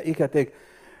وملائكتك،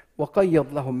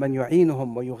 وقيض لهم من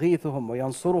يعينهم ويغيثهم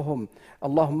وينصرهم.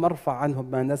 اللهم ارفع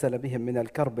عنهم ما نزل بهم من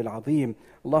الكرب العظيم.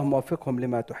 اللهم وفقهم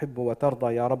لما تحب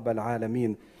وترضى يا رب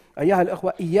العالمين. أيها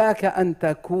الأخوة، إياك أن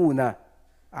تكون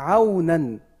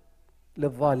عونا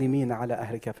للظالمين على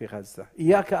أهلك في غزة،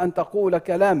 إياك أن تقول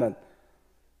كلاما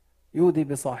يودي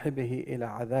بصاحبه إلى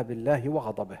عذاب الله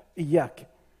وغضبه، إياك.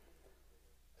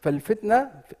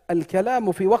 فالفتنة،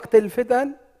 الكلام في وقت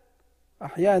الفتن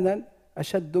أحيانا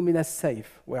أشد من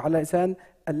السيف، وعلى الإنسان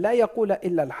أن لا يقول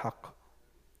إلا الحق،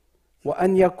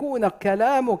 وأن يكون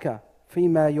كلامك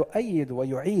فيما يؤيد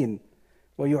ويعين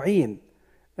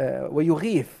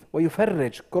ويغيث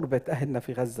ويفرج كربة أهلنا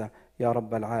في غزة يا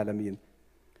رب العالمين.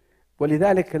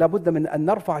 ولذلك لابد من أن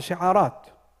نرفع شعارات،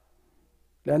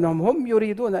 لأنهم هم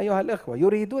يريدون أيها الإخوة،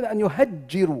 يريدون أن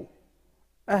يهجروا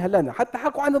أهلنا. حتى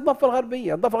حكوا عن الضفة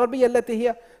الغربية، الضفة الغربية التي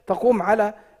هي تقوم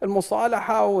على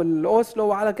المصالحة والأوسلو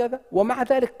وعلى كذا، ومع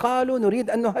ذلك قالوا نريد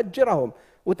أن نهجرهم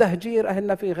وتهجير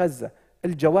أهلنا في غزة.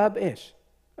 الجواب إيش؟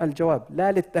 الجواب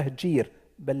لا للتهجير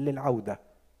بل للعودة،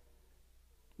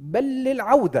 بل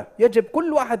للعودة. يجب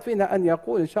كل واحد فينا أن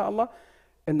يقول إن شاء الله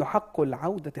أنه حق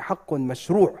العودة حق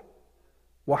مشروع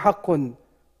وحق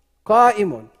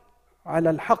قائم على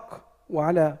الحق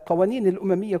وعلى قوانين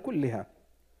الأممية كلها.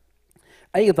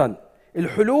 أيضا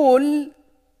الحلول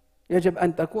يجب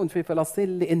أن تكون في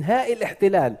فلسطين لإنهاء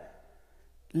الاحتلال،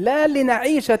 لا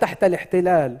لنعيش تحت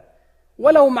الاحتلال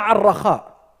ولو مع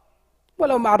الرخاء،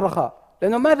 ولو مع الرخاء.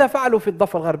 لأنه ماذا فعلوا في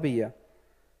الضفة الغربية؟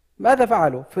 ماذا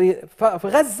فعلوا؟ في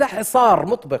غزة حصار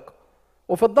مطبق،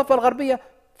 وفي الضفة الغربية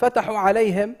فتحوا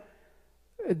عليهم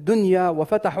الدنيا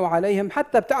وفتحوا عليهم،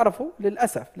 حتى بتعرفوا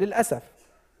للأسف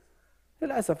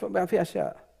يعني في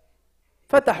أشياء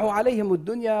فتحوا عليهم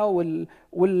الدنيا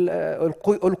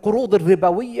والقروض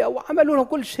الربوية وعملوا لهم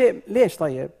كل شيء. ليش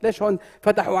طيب؟ ليش هون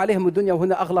فتحوا عليهم الدنيا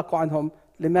وهنا أغلقوا عنهم؟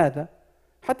 لماذا؟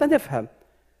 حتى نفهم.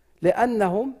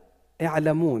 لأنهم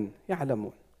يعلمون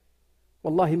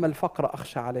والله ما الفقر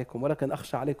أخشى عليكم، ولكن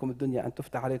أخشى عليكم الدنيا أن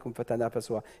تفتح عليكم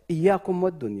فتنافسوا. إياكم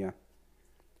والدنيا،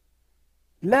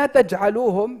 لا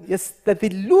تجعلوهم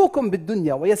يستذلوكم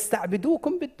بالدنيا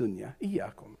ويستعبدوكم بالدنيا،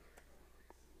 إياكم.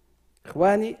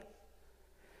 إخواني،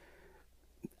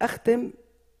 أختم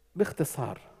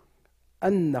باختصار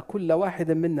أن كل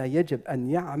واحد منا يجب أن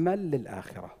يعمل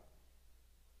للآخرة.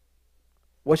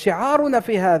 وشعارنا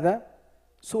في هذا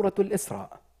سورة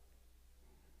الإسراء.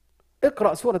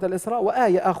 اقرأ سورة الإسراء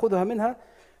وآية آخذها منها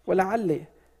ولعلي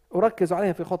أركز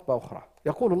عليها في خطبة أخرى.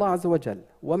 يقول الله عز وجل: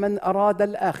 ومن أراد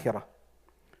الآخرة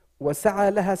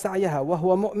وسعى لها سعيها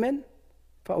وهو مؤمن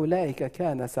فأولئك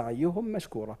كان سعيهم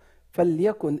مشكورا.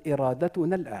 فليكن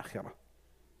إرادتنا الآخرة،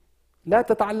 لا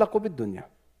تتعلق بالدنيا،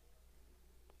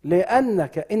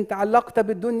 لأنك إن تعلقت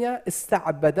بالدنيا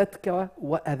استعبدتك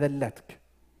وأذلتك.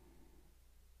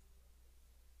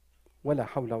 ولا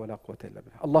حول ولا قوة إلا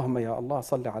بالله. اللهم يا الله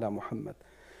صل على محمد،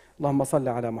 اللهم صل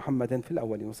على محمد في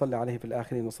الأولين وصل عليه في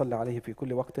الآخرين وصل عليه في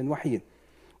كل وقت وحين.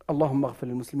 اللهم اغفر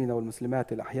للمسلمين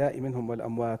والمسلمات الأحياء منهم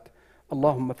والأموات.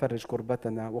 اللهم فرج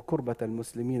كربتنا وكربة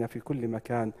المسلمين في كل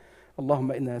مكان.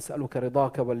 اللهم إنا نسألك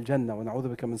رضاك والجنة ونعوذ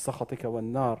بك من سخطك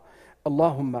والنار.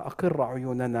 اللهم أقر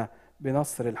عيوننا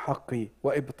بنصر الحق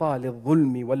وإبطال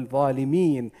الظلم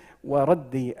والظالمين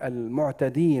ورد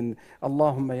المعتدين.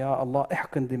 اللهم يا الله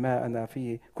احقن دماءنا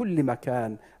في كل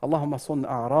مكان. اللهم صن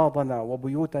أعراضنا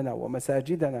وبيوتنا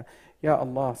ومساجدنا. يا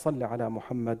الله صل على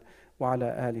محمد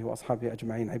وعلى آله وأصحابه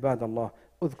أجمعين. عباد الله،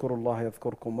 اذكروا الله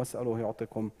يذكركم واسألوه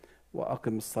يعطكم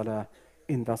وأقم الصلاة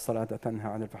إن الصلاة تنهى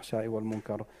عن الفحشاء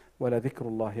والمنكر ولذكر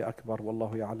الله أكبر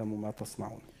والله يعلم ما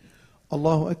تصنعون.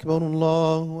 الله أكبر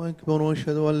الله أكبر،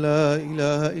 وأشهد أن لا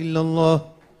إله إلا الله،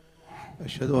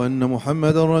 أشهد أن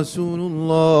محمد رسول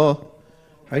الله.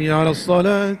 حي على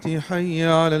الصلاة حي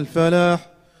على الفلاح،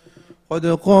 قد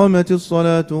قامت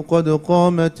الصلاة قد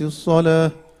قامت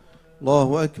الصلاة.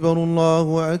 الله أكبر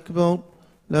الله أكبر،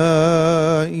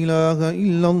 لا إله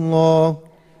إلا الله.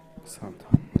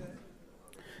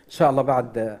 إن شاء الله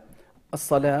بعد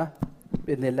الصلاة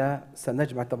بإذن الله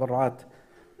سنجمع تبرعات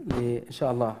إن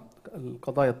شاء الله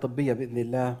القضايا الطبية بإذن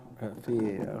الله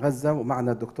في غزة،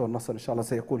 ومعنا الدكتور ننصر إن شاء الله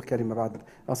سيقول كلمة بعد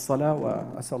الصلاة،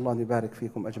 وأسأل الله أن يبارك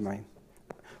فيكم أجمعين.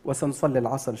 وسنصلي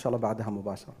العصر إن شاء الله بعدها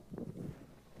مباشرة.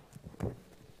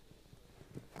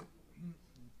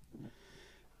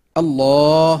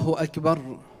 الله أكبر.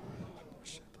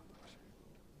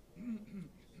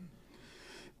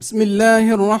 بسم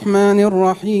الله الرحمن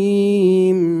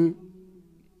الرحيم.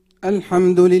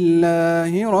 الحمد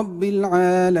لله رب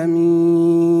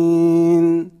العالمين،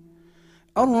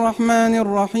 الرحمن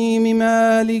الرحيم،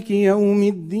 مالك يوم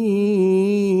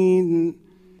الدين،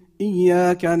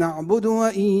 إياك نعبد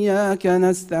وإياك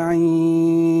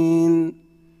نستعين،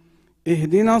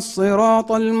 اهدنا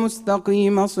الصراط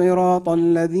المستقيم صراط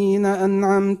الذين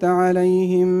أنعمت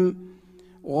عليهم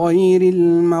غير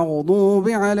المغضوب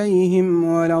عليهم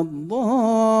ولا الضالين.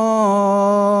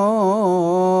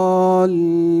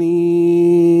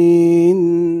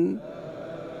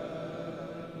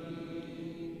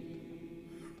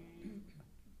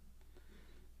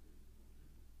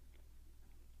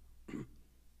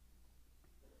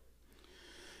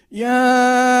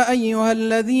 يا أيها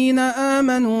الذين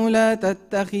آمنوا لا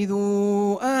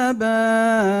تتخذوا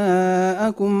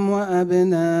آباءكم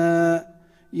وأبناء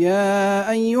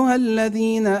يا أيها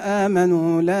الذين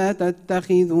آمنوا لا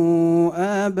تتخذوا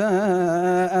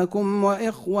آباءكم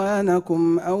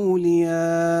وإخوانكم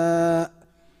أولياء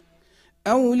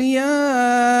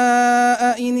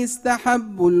إن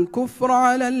استحبوا الكفر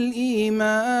على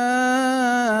الإيمان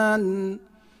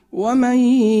ومن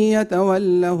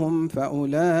يتولهم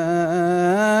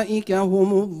فأولئك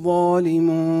هم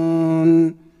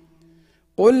الظالمون.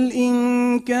 قل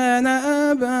إن كان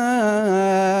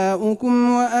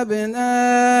آباؤكم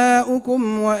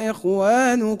وأبناؤكم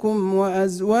وإخوانكم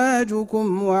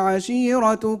وأزواجكم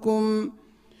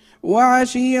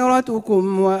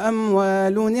وعشيرتكم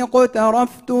وأموال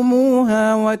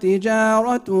اقترفتموها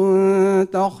وتجارة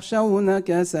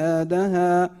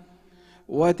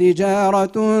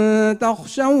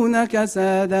تخشون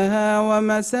كسادها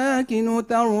ومساكن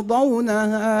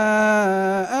ترضونها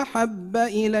أحب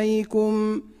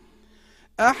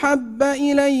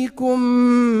إليكم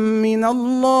من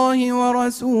الله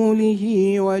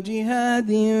ورسوله وجهاد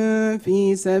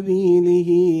في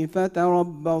سبيله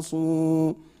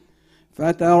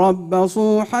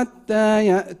فتربصوا حتى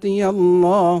يأتي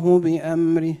الله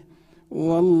بأمره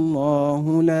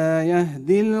والله لا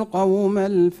يهدي القوم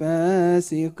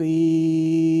الفاسقين.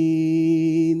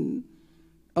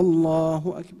 الله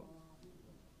أكبر.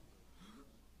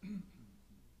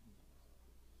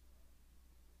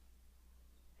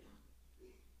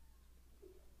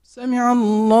 سمع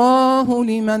الله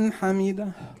لمن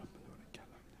حمده.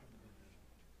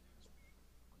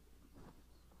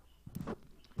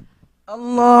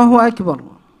 الله أكبر.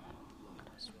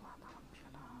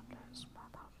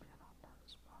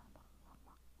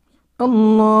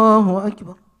 الله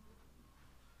أكبر.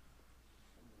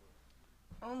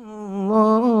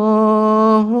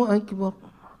 الله أكبر.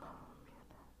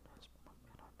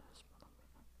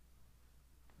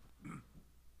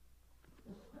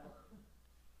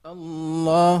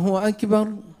 الله أكبر.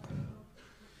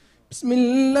 بسم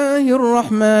الله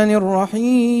الرحمن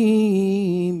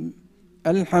الرحيم.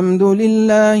 الحمد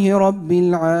لله رب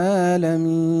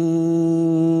العالمين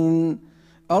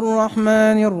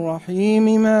الرحمن الرحيم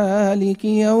مالك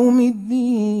يوم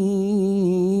الدين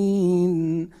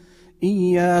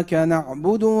إياك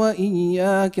نعبد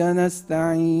وإياك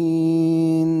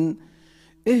نستعين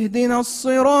اهدنا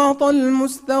الصراط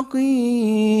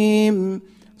المستقيم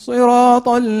صراط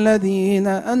الذين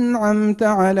أنعمت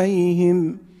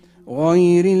عليهم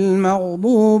غير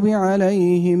المغضوب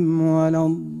عليهم ولا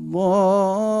الضالين.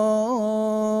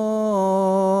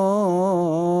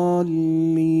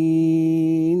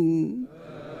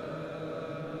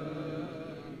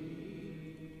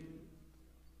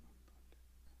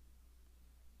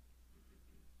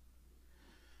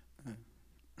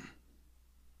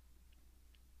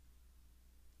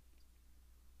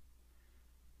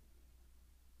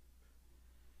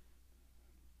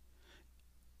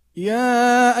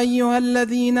 يا أيها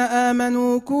الذين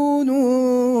آمنوا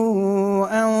كونوا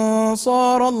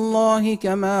أنصار الله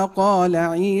كما قال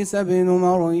عيسى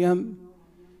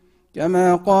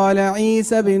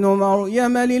بن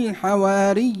مريم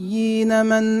للحواريين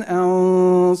من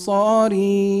أنصاري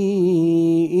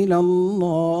إلى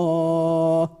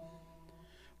الله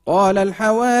قال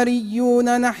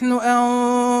الحواريون نحن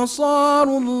أنصار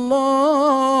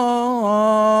الله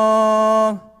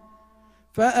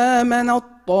فآمنت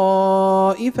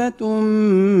طائفة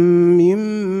من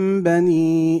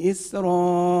بني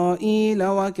إسرائيل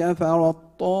وكفرت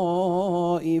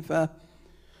طائفة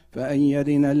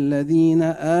فأيدنا الذين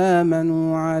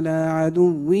آمنوا على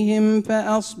عدوهم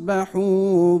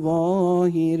فأصبحوا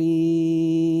ظاهرين.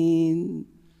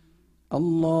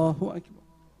 الله أكبر.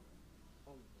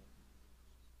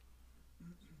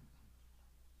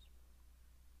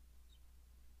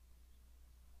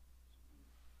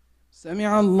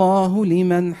 سمع الله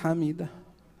لمن حمده.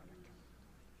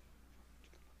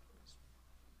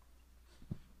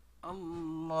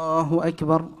 الله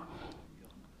أكبر.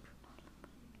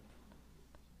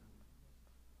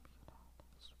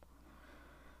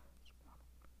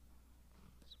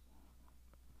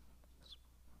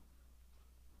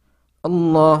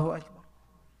 الله أكبر.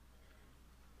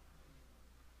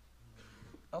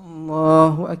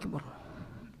 الله أكبر.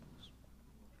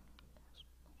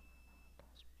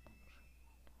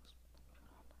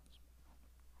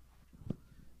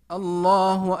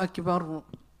 الله أكبر.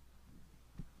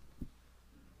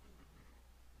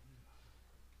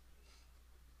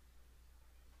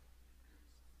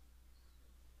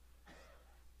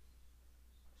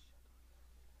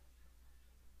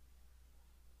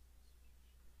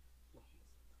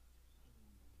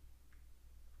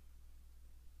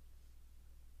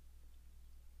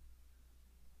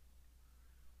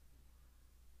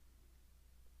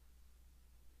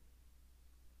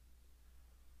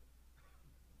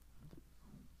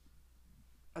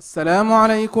 السلام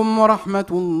عليكم ورحمة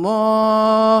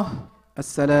الله.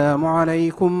 السلام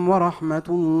عليكم ورحمة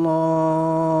الله.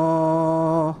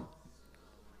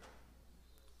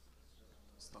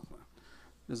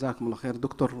 جزاكم الله خير.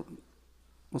 دكتور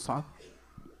مصعب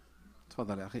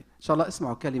تفضل يا أخي. إن شاء الله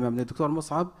اسمعوا كلمة من الدكتور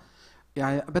مصعب،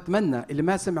 يعني بتمنى اللي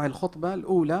ما سمع الخطبة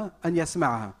الأولى أن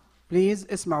يسمعها. بليز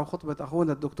اسمعوا خطبة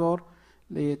أخونا الدكتور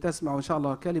لتسمعوا إن شاء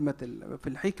الله كلمة في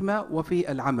الحكمة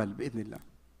وفي العمل بإذن الله.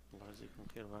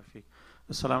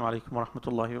 السلام عليكم ورحمة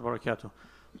الله وبركاته.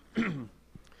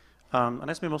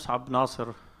 أنا اسمي مصعب ناصر،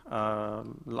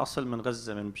 الأصل من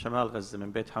غزة، من شمال غزة،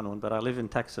 من بيت حنون, but I live in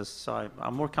Texas, so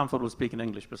I'm more comfortable speaking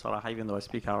English بصراحة, even though I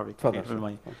speak Arabic.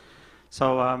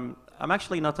 So I'm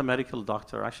actually not a medical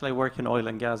doctor. Actually, I work in oil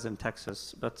and gas in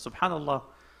Texas. But subhanallah,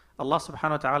 Allah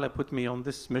subhanahu wa ta'ala put me on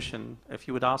this mission. If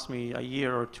you would ask me a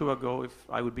year or two ago if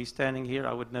I would be standing here,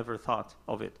 I would never thought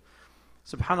of it.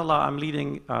 Subhanallah, I'm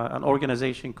leading an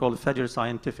organization called Fajr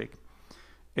Scientific.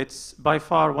 It's by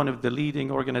far one of the leading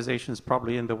organizations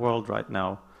probably in the world right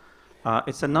now.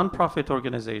 It's a non-profit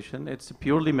organization. It's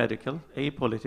purely medical, apolitical.